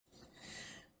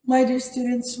My dear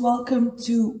students, welcome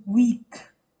to week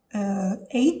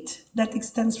 8 that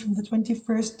extends from the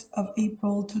 21st of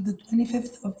April to the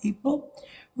 25th of April.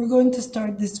 We're going to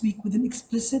start this week with an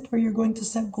explicit where you're going to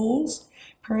set goals,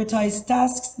 prioritize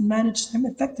tasks, and manage them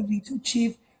effectively to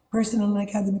achieve personal and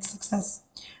academic success.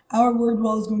 Our word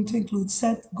wall is going to include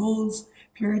set goals,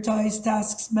 prioritize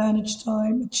tasks, manage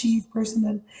time, achieve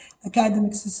personal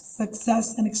academic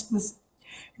success, and explicit.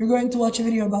 You're going to watch a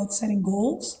video about setting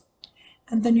goals,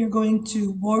 and then you're going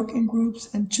to work in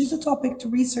groups and choose a topic to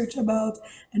research about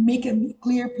and make a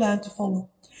clear plan to follow.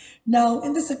 Now,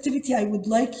 in this activity, I would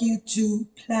like you to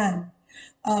plan.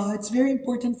 It's very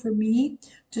important for me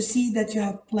to see that you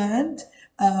have planned.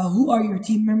 Who are your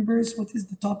team members? What is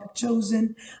the topic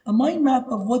chosen? A mind map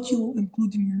of what you will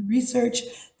include in your research,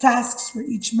 tasks for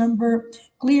each member,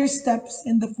 clear steps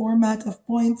in the format of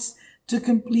points to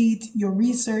complete your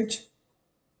research.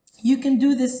 You can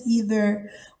do this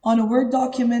either on a Word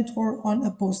document or on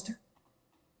a poster.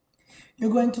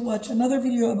 You're going to watch another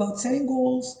video about setting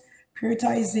goals,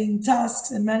 prioritizing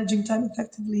tasks, and managing time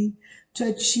effectively to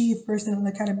achieve personal and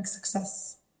academic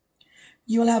success.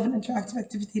 You will have an interactive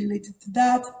activity related to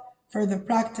that, further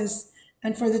practice,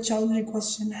 and for the challenging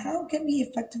question, how can we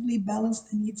effectively balance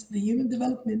the needs of the human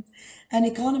development and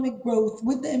economic growth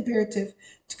with the imperative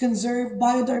to conserve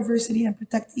biodiversity and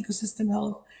protect ecosystem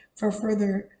health for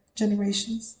further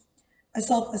generations? A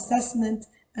self-assessment,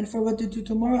 and for what to do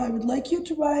tomorrow, I would like you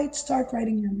to start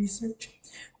writing your research.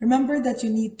 Remember that you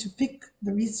need to pick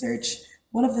the research,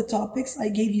 one of the topics. I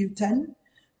gave you 10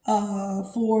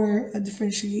 for a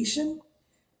differentiation.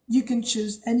 You can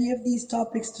choose any of these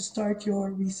topics to start your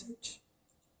research.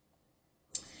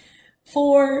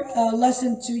 For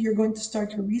lesson 2, you're going to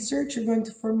start your research. You're going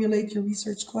to formulate your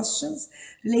research questions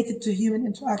related to human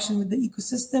interaction with the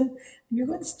ecosystem, and you're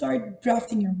going to start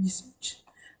drafting your research.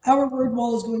 Our word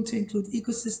wall is going to include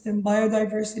ecosystem,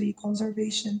 biodiversity,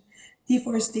 conservation,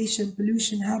 deforestation,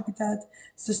 pollution, habitat,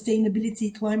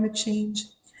 sustainability, climate change.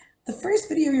 The first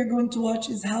video you're going to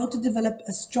watch is how to develop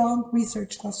a strong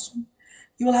research question.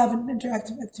 You will have an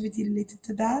interactive activity related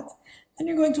to that. Then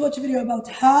you're going to watch a video about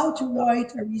how to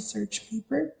write a research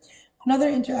paper,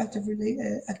 another interactive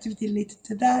activity related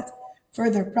to that,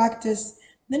 further practice.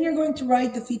 Then you're going to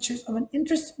write the features of an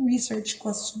interesting research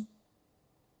question,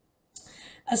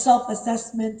 a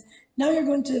self-assessment. Now you're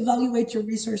going to evaluate your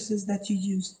resources that you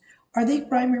used. Are they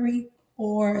primary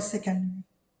or secondary?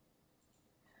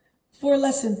 For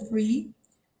lesson 3,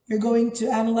 you're going to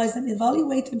analyze and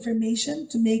evaluate information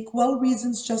to make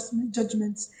well-reasoned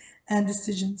judgments and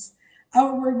decisions.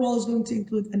 Our word wall is going to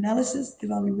include analysis,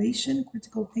 evaluation,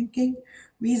 critical thinking,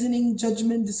 reasoning,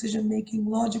 judgment, decision-making,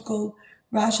 logical,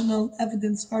 rational,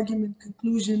 evidence, argument,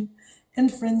 conclusion,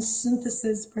 inference,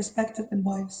 synthesis, perspective, and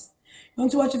bias. You're going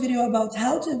to watch a video about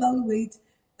how to evaluate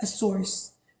a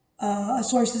source's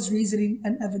reasoning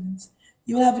and evidence.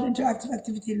 You will have an interactive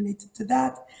activity related to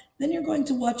that. Then you're going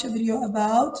to watch a video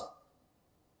about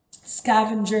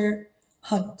scavenger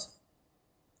hunt.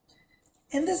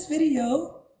 In this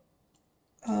video,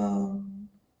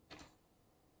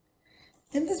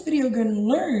 you're going to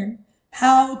learn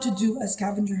how to do a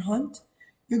scavenger hunt.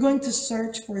 You're going to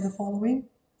search for the following: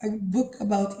 a book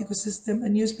about ecosystem, a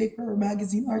newspaper or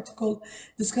magazine article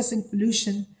discussing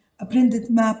pollution, a printed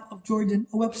map of Jordan,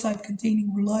 a website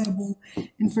containing reliable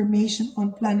information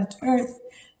on planet Earth,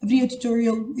 a video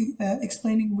tutorial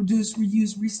explaining reduce,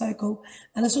 reuse, recycle,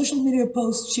 and a social media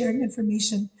post sharing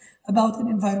information about an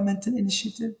environmental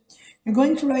initiative. You're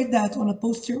going to write that on a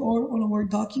poster or on a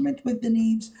Word document with the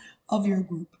names of your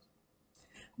group.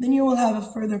 Then you will have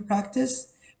a further practice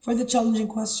for the challenging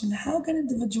question: how can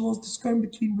individuals discern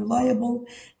between reliable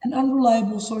and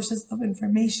unreliable sources of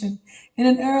information in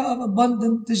an era of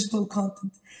abundant digital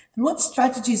content? And what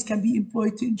strategies can be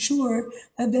employed to ensure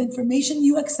that the information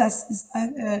you access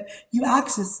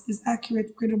is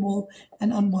accurate, credible,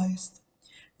 and unbiased?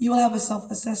 You will have a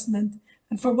self-assessment.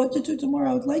 And for what to do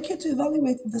tomorrow, I would like you to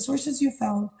evaluate if the sources you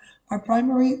found are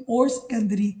primary or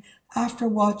secondary after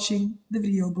watching the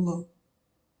video below.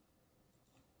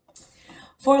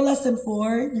 For lesson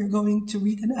 4, you're going to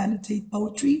read and annotate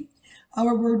poetry.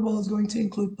 Our word wall is going to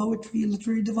include poetry,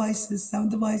 literary devices, sound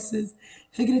devices,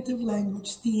 figurative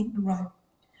language, theme, and rhyme.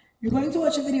 You're going to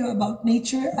watch a video about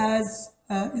nature as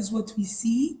is what we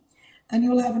see, and you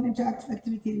will have an interactive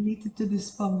activity related to this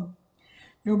poem.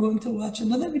 You're going to watch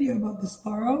another video about the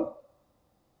sparrow,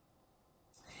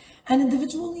 and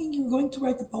individually, you're going to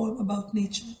write a poem about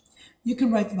nature. You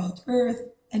can write about Earth,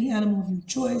 any animal of your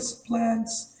choice,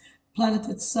 plants, planet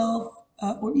itself,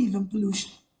 or even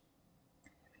pollution.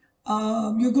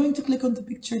 You're going to click on the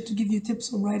picture to give you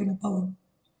tips on writing a poem.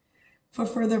 For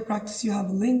further practice, you have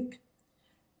a link.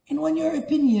 In your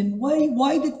opinion,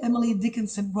 why did Emily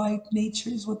Dickinson write "Nature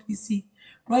is what we see"?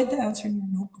 Write the answer in your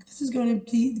notebook. This is going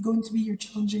to be your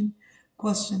challenging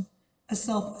question, a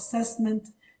self-assessment.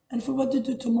 And for what to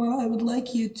do tomorrow, I would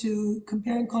like you to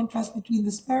compare and contrast between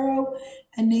the sparrow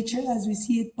and nature as we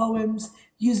see it poems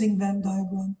using Venn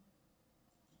diagram.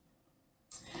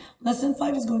 Lesson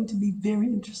 5 is going to be very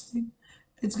interesting.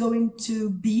 It's going to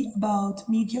be about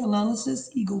media analysis,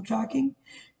 eagle tracking.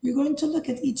 You're going to look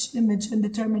at each image and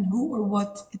determine who or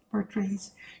what it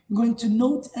portrays. You're going to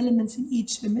note elements in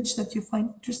each image that you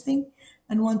find interesting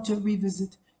and want to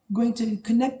revisit. You're going to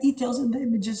connect details in the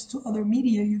images to other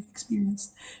media you've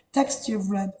experienced, text you've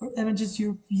read, or images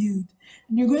you've viewed.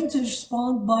 And you're going to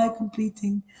respond by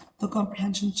completing the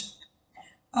comprehension check.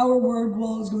 Our word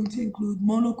wall is going to include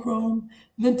monochrome,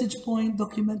 vintage point,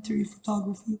 documentary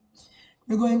photography.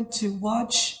 You're going to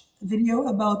watch a video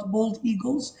about bald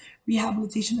eagles,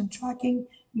 rehabilitation and tracking.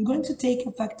 You're going to take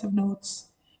effective notes.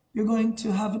 You're going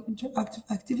to have an interactive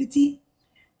activity,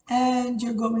 and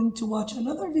you're going to watch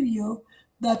another video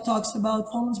that talks about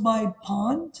Fallens by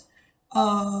Pond,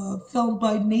 filmed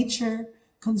by Nature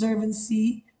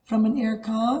Conservancy from an air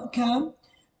cam.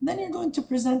 Then you're going to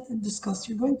present and discuss.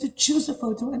 You're going to choose a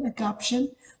photo and a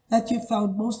caption that you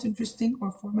found most interesting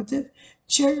or formative.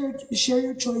 Share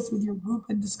your choice with your group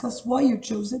and discuss why you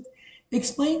chose it.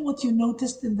 Explain what you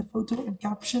noticed in the photo and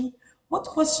caption, what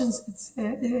questions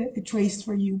it raised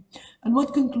for you, and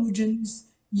what conclusions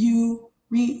you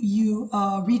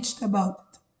reached about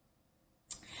it.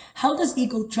 How does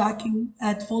eagle tracking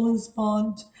at Fallens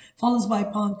by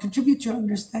Pond contribute to your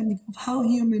understanding of how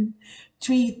humans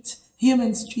treat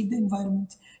the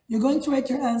environment? You're going to write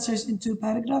your answers in 2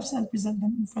 paragraphs and present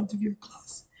them in front of your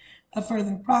class. A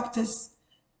further practice,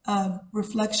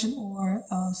 reflection or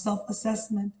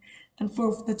self-assessment. And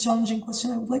for the challenging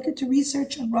question, I would like you to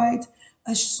research and write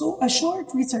a short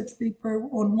research paper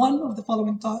on one of the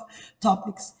following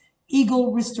topics: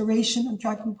 eagle restoration and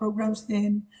tracking programs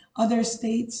in other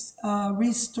states,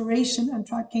 restoration and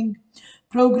tracking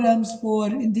programs for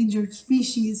endangered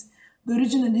species, the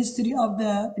origin and history of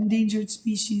the Endangered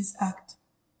Species Act.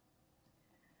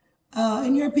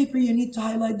 In your paper, you need to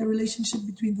highlight the relationship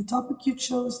between the topic you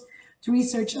chose to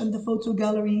research and the photo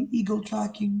gallery eagle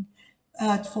tracking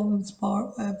at Fallens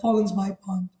by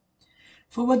Pond.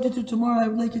 For what to do tomorrow, I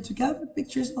would like you to gather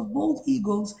pictures of bald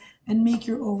eagles and make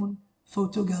your own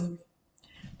photo gallery.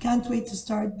 Can't wait to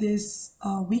start this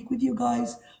week with you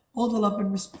guys. All the love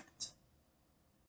and respect.